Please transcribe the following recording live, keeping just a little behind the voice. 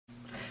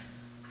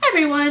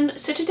everyone!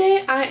 So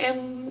today I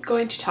am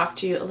going to talk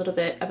to you a little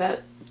bit about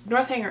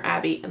Northanger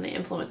Abbey and the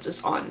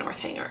influences on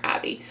Northanger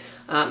Abbey.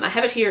 I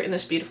have it here in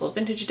this beautiful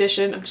vintage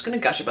edition. I'm just going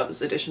to gush about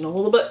this edition a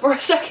little bit for a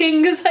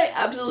second because I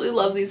absolutely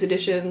love these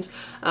editions.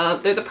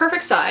 They're the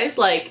perfect size,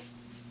 like,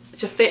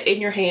 to fit in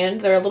your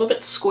hand. They're a little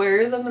bit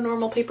squarer than the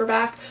normal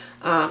paperback.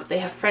 They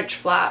have French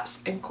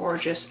flaps and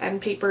gorgeous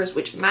end papers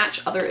which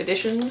match other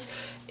editions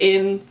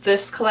in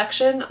this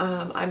collection.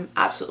 I'm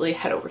absolutely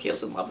head over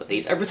heels in love with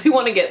these. I really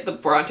want to get the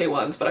Bronte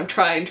ones, but I'm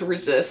trying to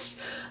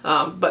resist.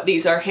 But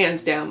these are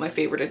hands down my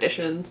favorite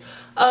editions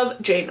of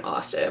Jane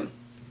Austen.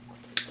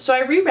 So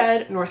I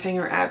reread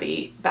Northanger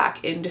Abbey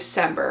back in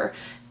December,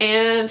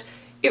 and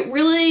it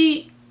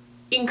really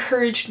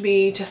encouraged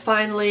me to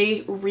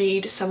finally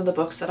read some of the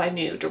books that I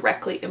knew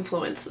directly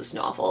influenced this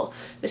novel.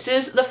 This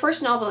is the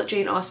first novel that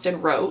Jane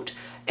Austen wrote,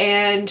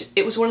 and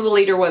it was one of the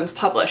later ones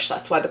published.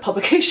 That's why the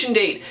publication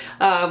date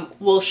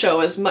will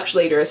show as much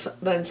later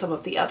than some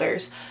of the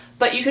others.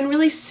 But you can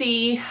really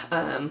see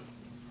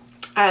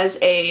as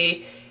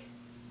a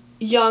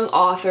young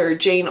author,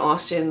 Jane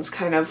Austen's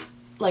kind of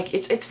like,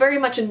 it's very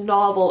much a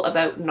novel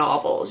about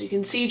novels. You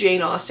can see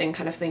Jane Austen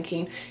kind of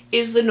thinking,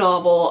 is the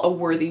novel a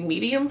worthy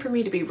medium for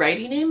me to be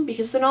writing in?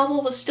 Because the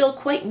novel was still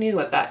quite new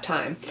at that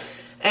time.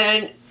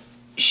 And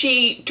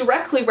she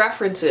directly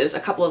references a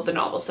couple of the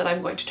novels that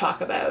I'm going to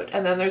talk about.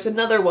 And then there's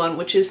another one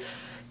which is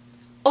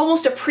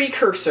almost a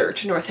precursor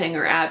to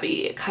Northanger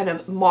Abbey. It kind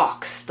of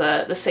mocks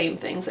the same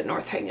things that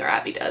Northanger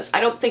Abbey does. I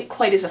don't think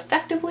quite as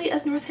effectively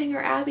as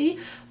Northanger Abbey,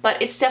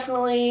 but it's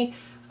definitely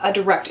a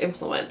direct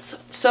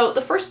influence. So the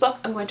first book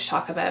I'm going to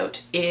talk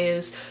about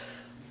is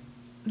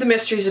The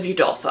Mysteries of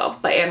Udolpho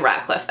by Anne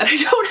Radcliffe. And I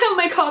don't have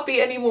my copy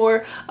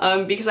anymore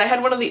because I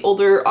had one of the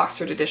older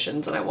Oxford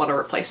editions and I want to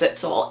replace it.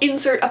 So I'll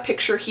insert a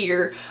picture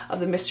here of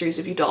The Mysteries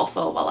of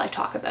Udolpho while I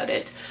talk about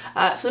it.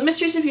 So The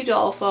Mysteries of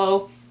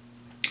Udolpho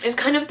is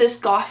kind of this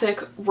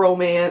gothic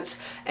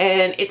romance,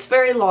 and it's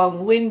very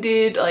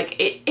long-winded. Like,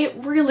 it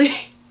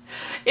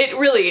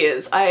really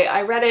is.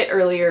 I read it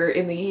earlier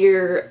in the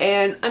year,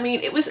 and I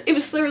mean, it was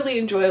thoroughly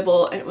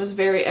enjoyable, and it was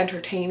very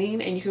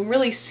entertaining, and you can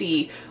really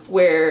see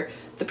where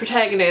the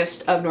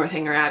protagonist of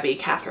Northanger Abbey,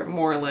 Catherine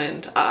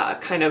Morland,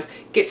 kind of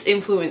gets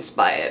influenced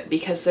by it,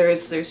 because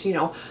there's you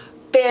know,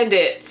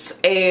 bandits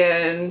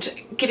and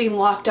getting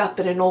locked up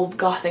in an old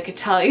gothic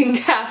Italian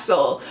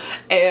castle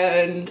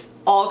and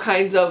all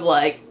kinds of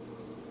like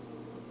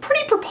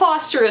pretty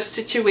preposterous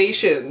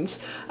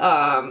situations.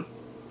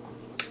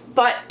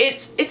 But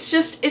it's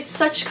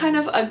such kind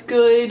of a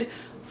good,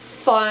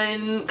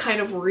 fun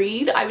kind of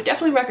read. I would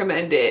definitely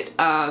recommend it.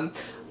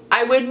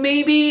 I would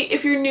maybe,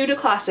 if you're new to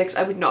classics,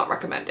 I would not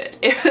recommend it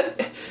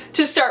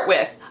to start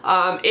with.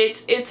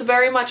 It's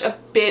very much a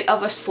bit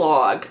of a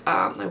slog.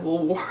 I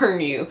will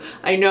warn you.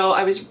 I know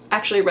I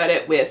actually read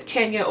it with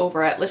Tanya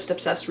over at List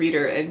Obsessed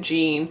Reader and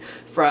Jean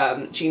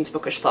from Jean's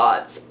Bookish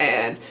Thoughts,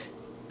 and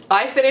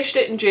I finished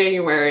it in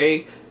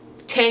January.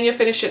 Tanya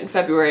finished it in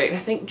February, and I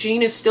think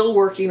Jean is still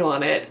working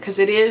on it because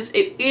it is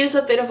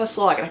a bit of a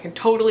slog, and I can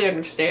totally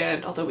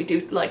understand, although we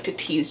do like to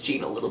tease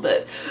Jean a little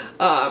bit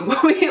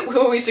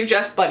when we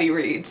suggest buddy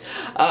reads.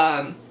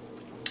 But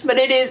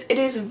it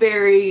is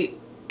very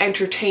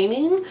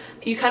entertaining.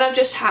 You kind of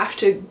just have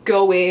to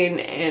go in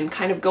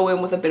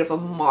with a bit of a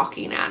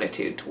mocking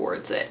attitude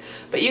towards it.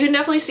 But you can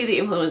definitely see the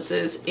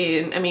influences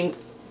in, I mean,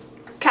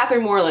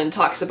 Catherine Morland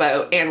talks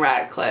about Anne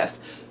Radcliffe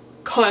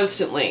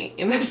constantly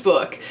in this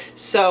book,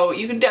 so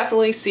you can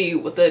definitely see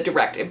what the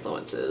direct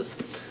influences.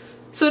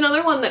 So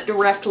another one that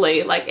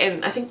directly, like,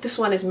 and I think this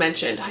one is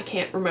mentioned, I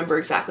can't remember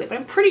exactly, but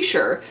I'm pretty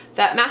sure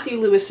that Matthew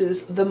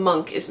Lewis's The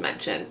Monk is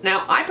mentioned.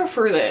 Now, I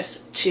prefer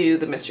this to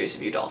The Mysteries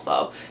of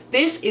Udolpho.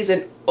 This is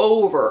an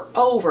over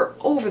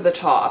the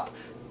top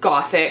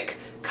gothic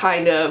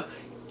kind of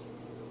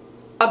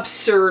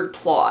absurd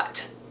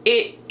plot.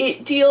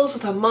 It deals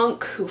with a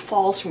monk who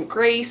falls from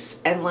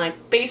grace, and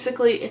like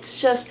basically it's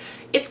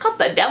got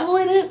the devil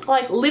in it.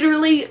 Like,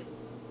 literally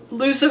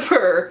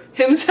Lucifer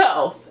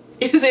himself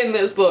is in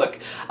this book.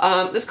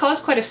 This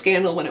caused quite a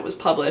scandal when it was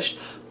published,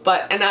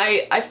 and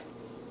I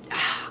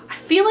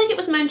feel like it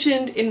was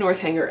mentioned in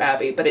Northanger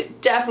Abbey, but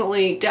it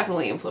definitely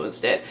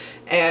influenced it,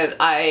 and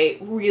I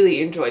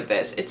really enjoyed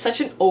this. It's such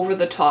an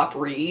over-the-top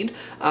read. You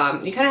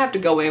kind of have to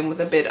go in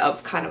with a bit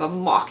of kind of a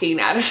mocking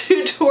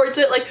attitude towards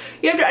it. Like,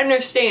 you have to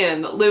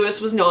understand that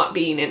Lewis was not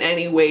being in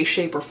any way,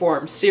 shape, or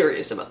form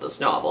serious about this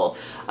novel.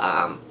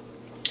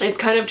 It's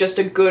kind of just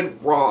a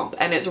good romp,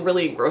 and it's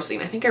really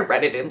engrossing. I think I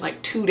read it in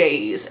like 2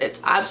 days.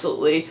 It's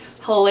absolutely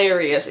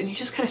hilarious, and you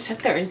just kind of sit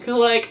there and you're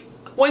like,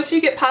 once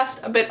you get past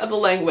a bit of the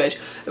language,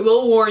 I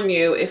will warn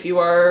you if you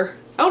are,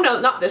 oh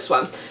no, not this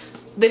one.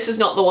 This is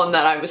not the one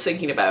that I was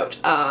thinking about.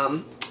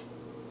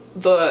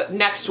 The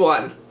next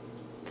one,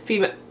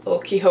 Female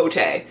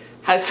Quixote,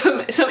 has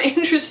some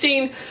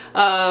interesting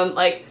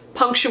like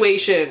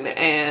punctuation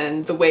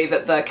and the way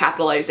that the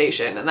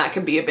capitalization, and that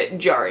can be a bit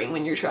jarring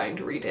when you're trying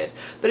to read it.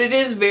 But it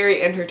is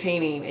very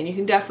entertaining, and you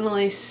can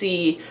definitely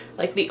see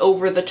like the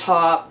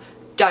over-the-top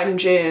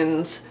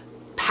dungeons,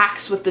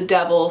 pacts with the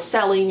devil,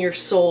 selling your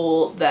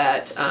soul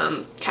that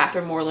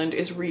Catherine Morland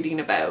is reading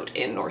about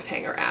in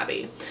Northanger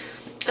Abbey.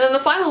 And then the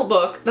final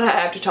book that I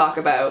have to talk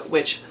about,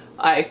 which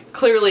I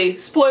clearly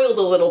spoiled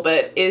a little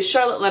bit, is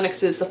Charlotte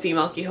Lennox's The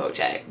Female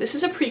Quixote. This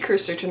is a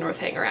precursor to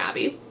Northanger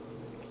Abbey,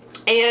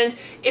 and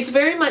it's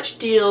very much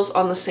deals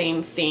on the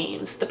same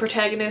themes. The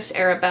protagonist,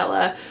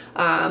 Arabella,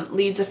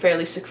 leads a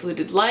fairly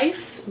secluded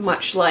life,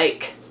 much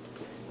like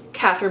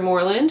Catherine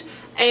Morland,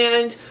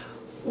 and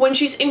when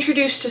she's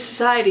introduced to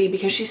society,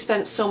 because she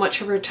spent so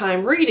much of her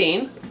time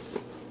reading,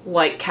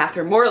 like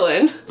Catherine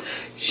Morland,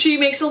 she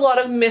makes a lot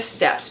of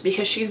missteps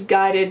because she's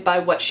guided by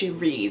what she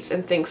reads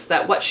and thinks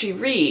that what she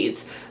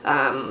reads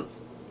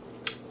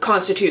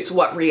constitutes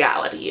what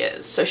reality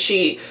is. So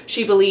she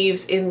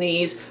believes in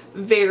these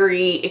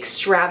very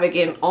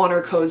extravagant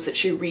honor codes that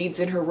she reads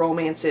in her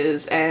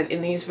romances and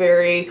in these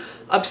very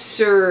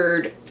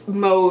absurd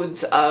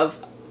modes of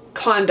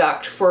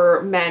conduct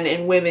for men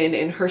and women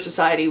in her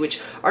society,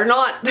 which are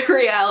not the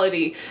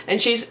reality.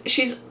 And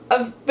she's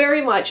a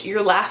very much,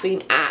 you're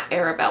laughing at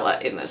Arabella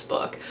in this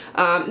book.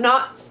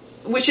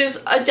 Which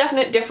is a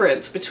definite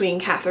difference between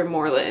Catherine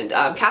Morland.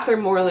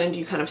 Catherine Morland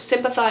you kind of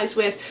sympathize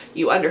with,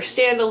 you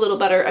understand a little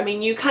better. I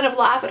mean, you kind of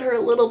laugh at her a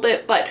little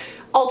bit, but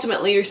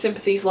ultimately your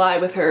sympathies lie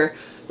with her.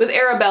 With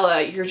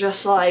Arabella, you're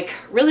just like,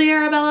 really,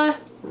 Arabella?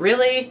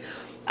 Really?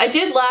 I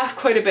did laugh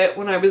quite a bit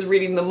when I was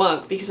reading The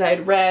Monk because I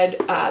had read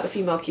The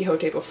Female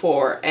Quixote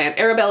before, and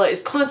Arabella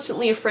is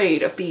constantly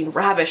afraid of being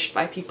ravished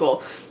by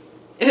people.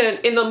 And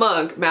in The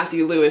Monk,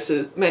 Matthew Lewis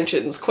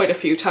mentions quite a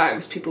few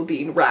times people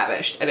being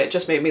ravished, and it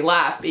just made me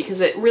laugh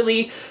because it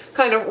really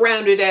kind of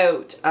rounded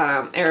out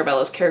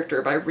Arabella's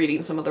character by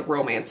reading some of the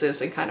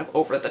romances and kind of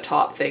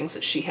over-the-top things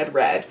that she had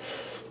read.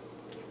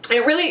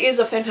 It really is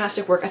a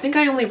fantastic work. I think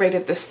I only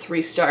rated this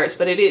 3 stars,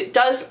 but it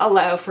does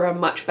allow for a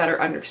much better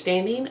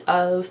understanding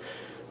of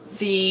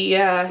the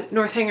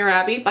Northanger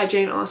Abbey by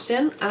Jane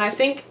Austen, and I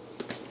think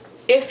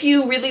if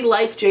you really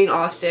like Jane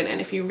Austen and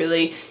if you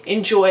really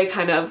enjoy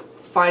kind of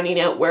finding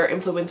out where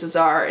influences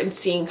are and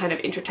seeing kind of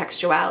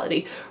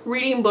intertextuality,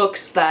 reading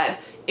books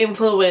that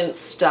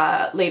influenced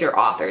later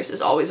authors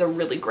is always a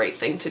really great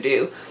thing to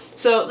do.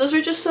 So those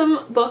are just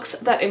some books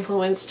that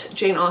influenced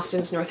Jane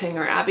Austen's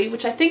Northanger Abbey,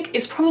 which I think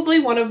is probably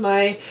one of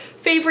my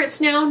favorites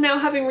now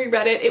having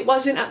reread it. It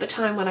wasn't at the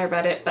time when I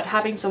read it, but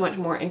having so much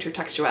more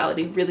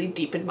intertextuality really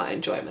deepened my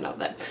enjoyment of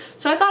it.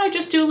 So I thought I'd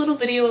just do a little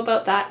video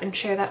about that and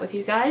share that with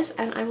you guys,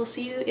 and I will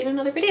see you in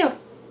another video.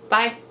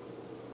 Bye!